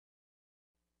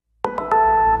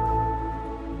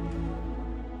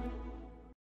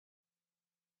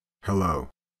Hello,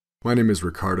 my name is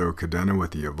Ricardo Cadena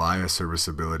with the Avaya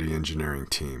Serviceability Engineering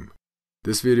team.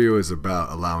 This video is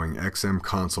about allowing XM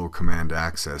console command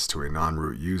access to a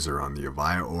non-root user on the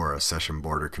Avaya Aura session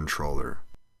border controller.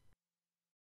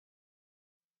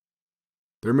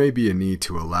 There may be a need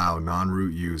to allow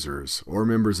non-root users or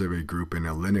members of a group in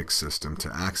a Linux system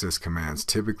to access commands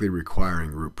typically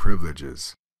requiring root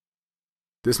privileges.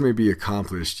 This may be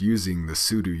accomplished using the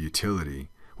sudo utility,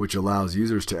 which allows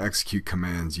users to execute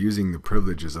commands using the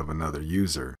privileges of another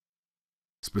user.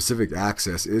 Specific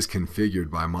access is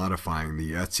configured by modifying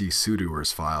the etc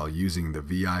sudoers file using the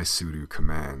visudo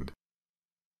command.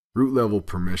 Root level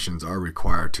permissions are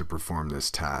required to perform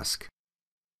this task.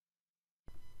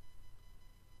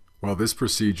 While this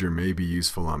procedure may be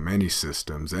useful on many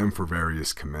systems and for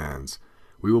various commands,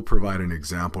 we will provide an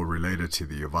example related to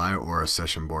the Avaya Aura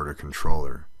session border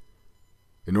controller.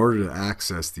 In order to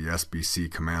access the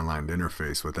SBC command line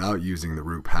interface without using the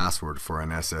root password for an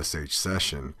SSH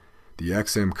session, the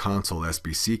XM console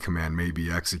SBC command may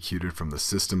be executed from the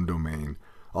system domain,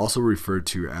 also referred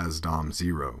to as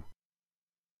DOM0.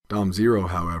 DOM0,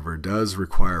 however, does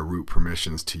require root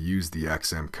permissions to use the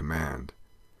XM command.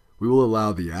 We will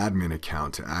allow the admin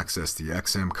account to access the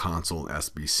XM console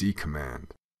SBC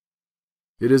command.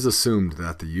 It is assumed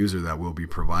that the user that will be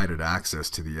provided access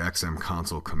to the XM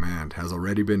console command has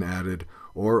already been added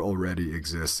or already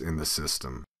exists in the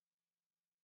system.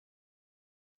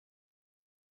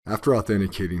 After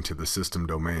authenticating to the system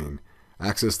domain,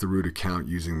 access the root account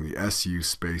using the su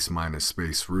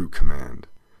 ---- root command,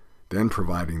 then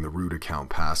providing the root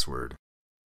account password.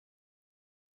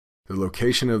 The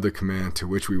location of the command to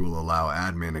which we will allow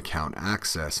admin account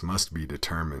access must be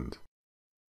determined.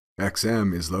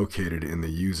 XM is located in the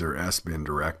user sbin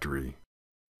directory.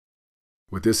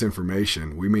 With this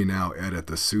information, we may now edit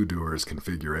the sudoers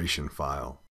configuration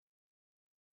file.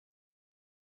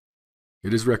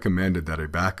 It is recommended that a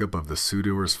backup of the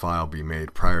sudoers file be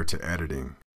made prior to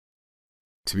editing.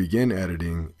 To begin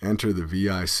editing, enter the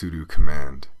visudo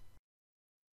command.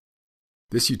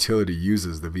 This utility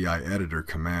uses the vi-editor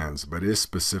commands but is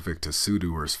specific to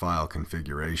sudoers file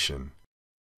configuration.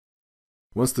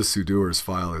 Once the sudoers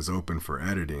file is open for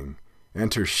editing,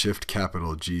 enter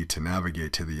Shift-G to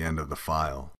navigate to the end of the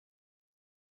file.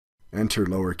 Enter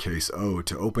lowercase o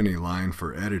to open a line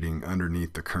for editing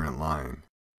underneath the current line.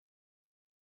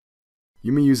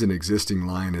 You may use an existing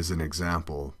line as an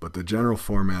example, but the general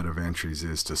format of entries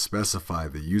is to specify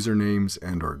the usernames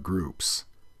and/or groups,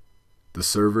 the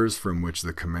servers from which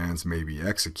the commands may be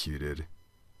executed,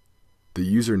 the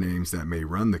usernames that may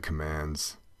run the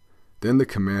commands, then the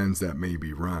commands that may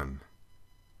be run.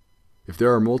 If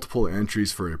there are multiple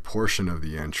entries for a portion of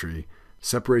the entry,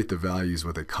 separate the values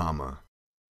with a comma.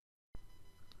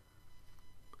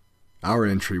 Our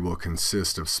entry will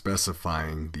consist of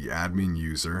specifying the admin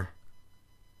user,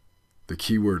 the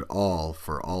keyword all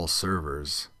for all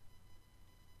servers,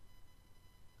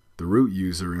 the root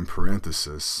user in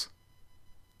parenthesis,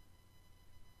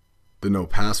 the no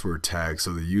password tag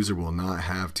so the user will not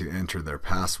have to enter their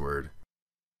password,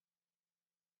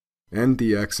 and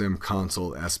the XM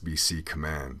console SBC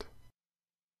command.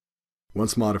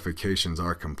 Once modifications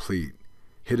are complete,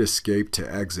 hit escape to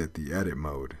exit the edit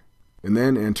mode, and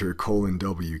then enter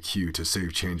 :WQ to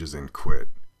save changes and quit.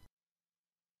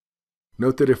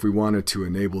 Note that if we wanted to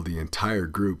enable the entire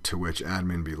group to which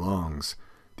admin belongs,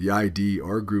 the ID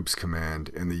or groups command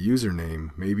and the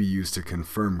username may be used to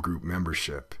confirm group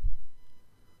membership.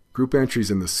 Group entries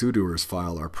in the sudoers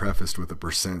file are prefaced with a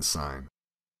 %.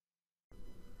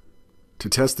 To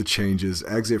test the changes,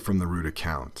 exit from the root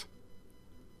account.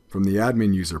 From the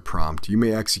admin user prompt, you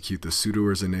may execute the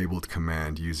sudoers enabled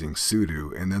command using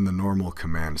sudo and then the normal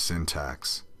command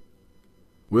syntax.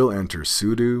 We'll enter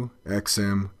sudo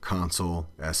xm console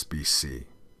sbc.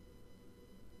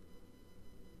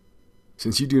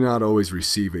 Since you do not always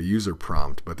receive a user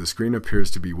prompt, but the screen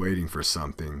appears to be waiting for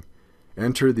something,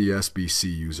 enter the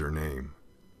SBC username,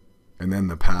 and then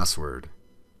the password.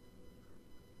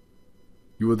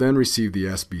 You will then receive the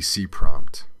SBC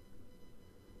prompt.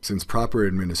 Since proper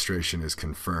administration is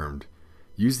confirmed,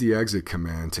 use the exit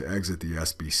command to exit the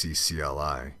SBC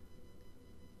CLI.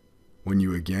 When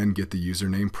you again get the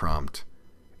username prompt,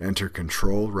 enter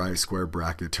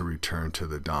Ctrl+right² to return to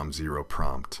the DOM0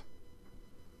 prompt.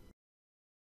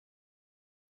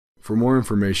 For more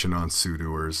information on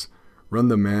sudoers, run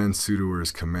the man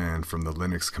sudoers command from the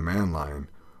Linux command line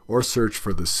or search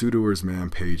for the sudoers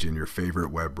man page in your favorite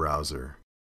web browser.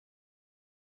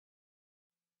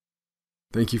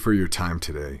 Thank you for your time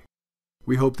today.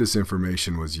 We hope this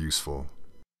information was useful.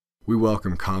 We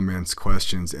welcome comments,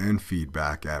 questions, and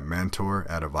feedback at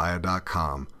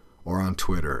mentor@avaya.com or on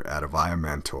Twitter at Avaya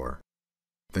Mentor.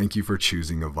 Thank you for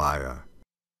choosing Avaya.